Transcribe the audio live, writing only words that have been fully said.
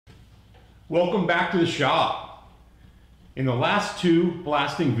Welcome back to the shop. In the last two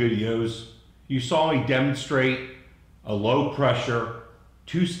blasting videos, you saw me demonstrate a low pressure,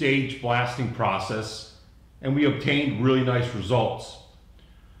 two-stage blasting process, and we obtained really nice results.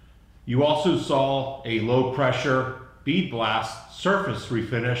 You also saw a low pressure bead blast surface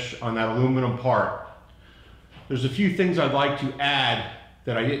refinish on that aluminum part. There's a few things I'd like to add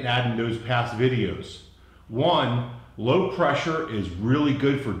that I didn't add in those past videos. One, low pressure is really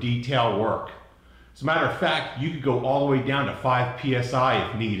good for detail work. As a matter of fact, you could go all the way down to 5 psi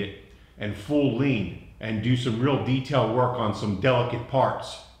if needed, and full lean, and do some real detail work on some delicate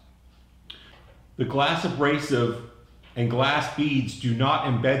parts. The glass abrasive and glass beads do not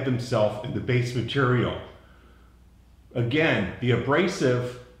embed themselves in the base material. Again, the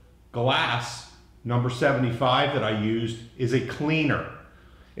abrasive glass number 75 that I used is a cleaner.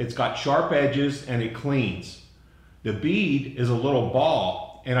 It's got sharp edges and it cleans. The bead is a little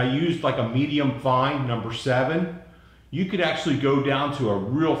ball, and I used like a medium fine number 7. You could actually go down to a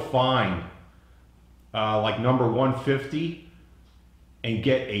real fine like number 150 and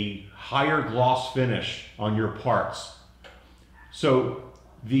get a higher gloss finish on your parts. So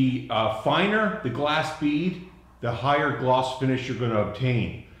the finer the glass bead, the higher gloss finish you're going to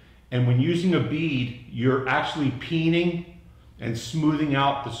obtain. And when using a bead, you're actually peening and smoothing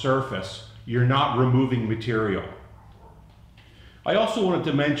out the surface. You're not removing material. I also wanted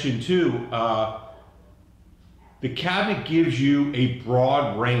to mention too, the cabinet gives you a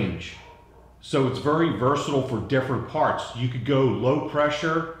broad range. So it's very versatile for different parts. You could go low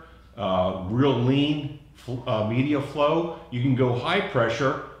pressure, real lean media flow. You can go high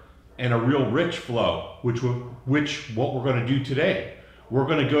pressure and a real rich flow, which what we're going to do today. We're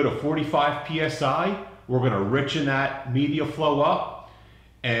going to go to 45 psi. We're going to richen that media flow up,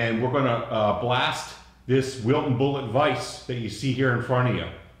 and we're going to blast this Wilton bullet vise that you see here in front of you.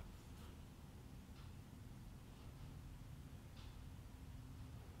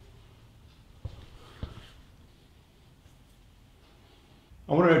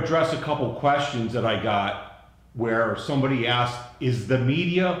 I want to address a couple questions that I got where somebody asked, is the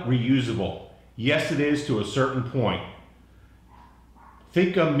media reusable? Yes, it is to a certain point.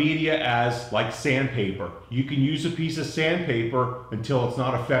 Think of media as like sandpaper. You can use a piece of sandpaper until it's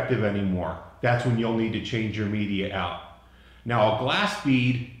not effective anymore. That's when you'll need to change your media out. Now, a glass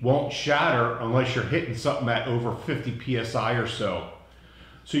bead won't shatter unless you're hitting something at over 50 psi or so.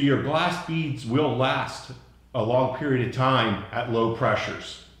 So your glass beads will last a long period of time at low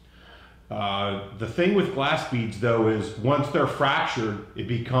pressures. The thing with glass beads though is once they're fractured, it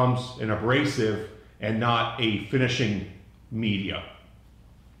becomes an abrasive and not a finishing media.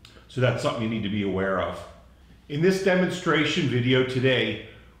 So that's something you need to be aware of. In this demonstration video today,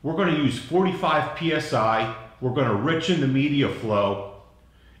 we're going to use 45 psi, we're going to richen the media flow,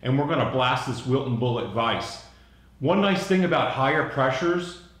 and we're going to blast this Wilton bullet vise. One nice thing about higher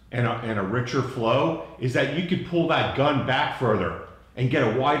pressures and a richer flow is that you could pull that gun back further and get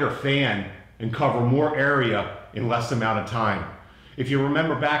a wider fan and cover more area in less amount of time. If you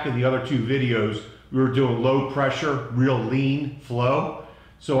remember back in the other two videos, we were doing low pressure, real lean flow.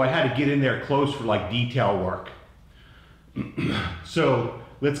 So I had to get in there close for like detail work. So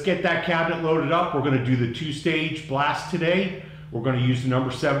let's get that cabinet loaded up. We're going to do the two-stage blast today. We're going to use the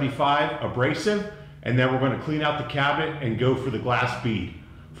number 75 abrasive, and then we're going to clean out the cabinet and go for the glass bead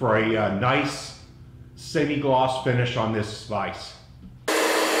for a nice semi-gloss finish on this vise.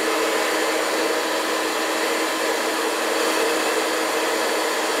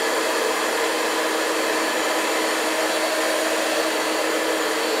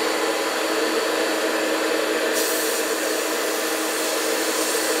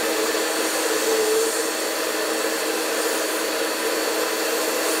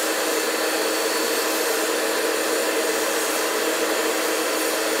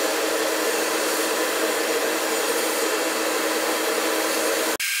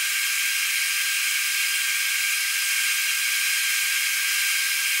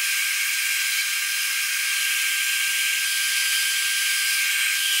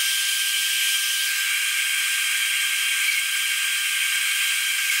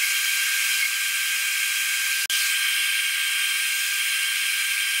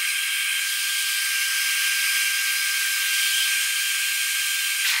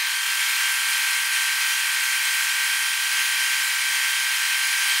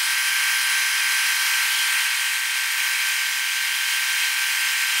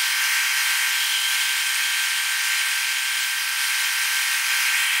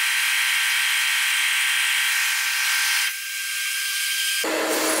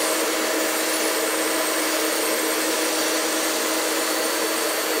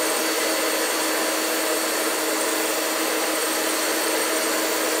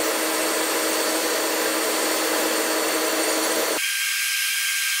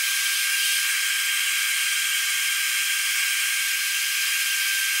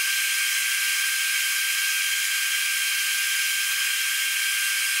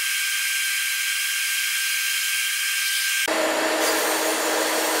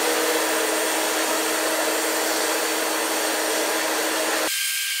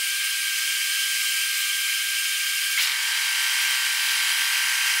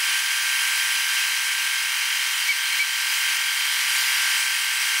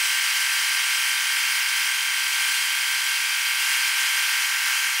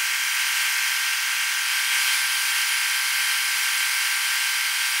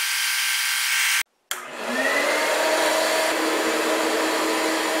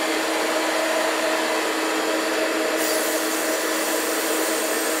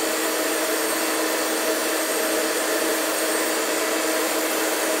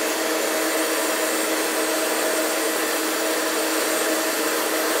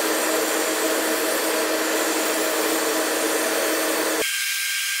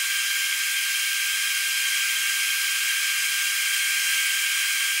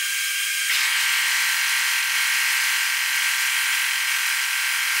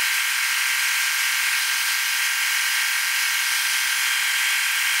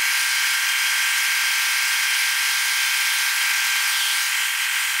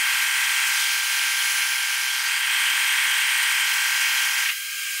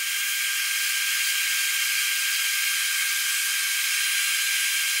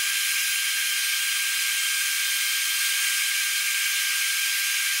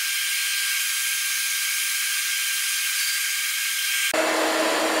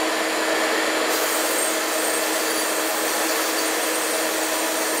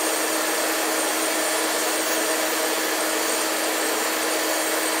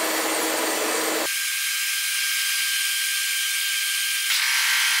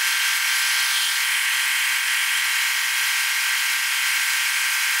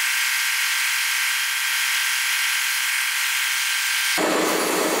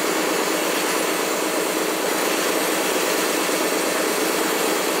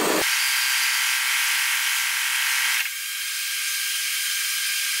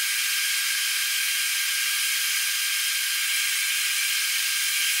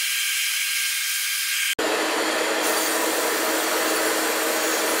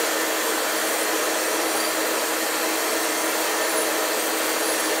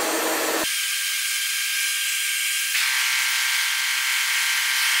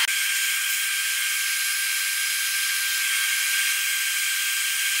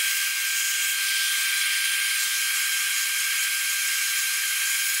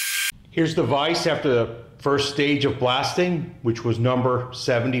 Here's the vise after the first stage of blasting, which was number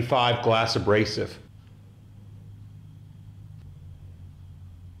 75 glass abrasive.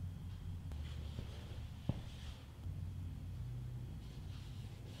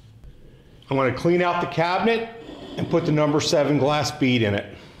 I'm going to clean out the cabinet and put the number 7 glass bead in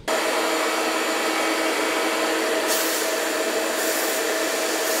it.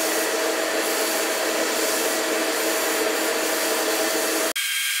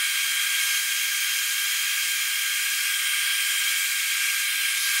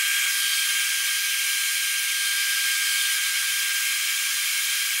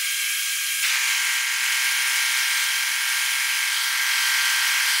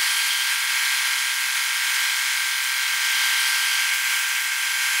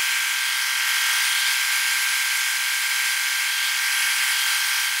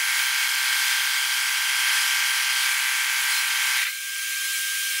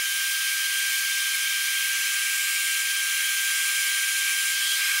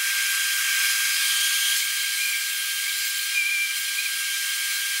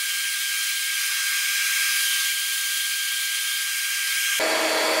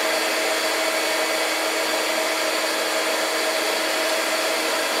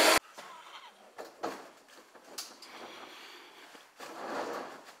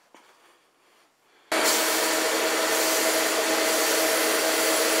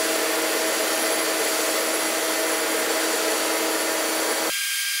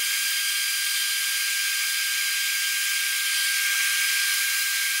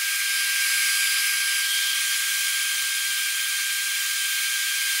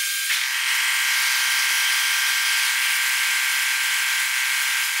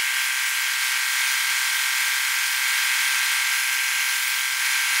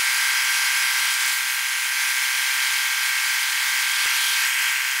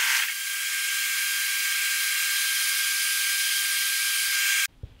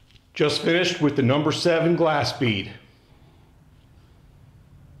 Just finished with the number 7 glass bead.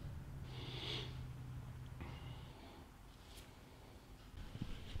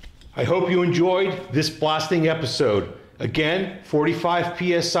 I hope you enjoyed this blasting episode. Again, 45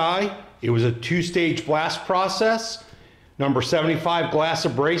 PSI. It was a 2-stage blast process. Number 75 glass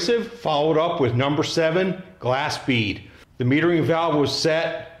abrasive followed up with number 7 glass bead. The metering valve was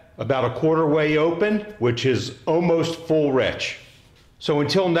set about a quarter way open, which is almost full rich. So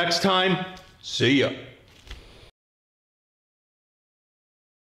until next time, see ya.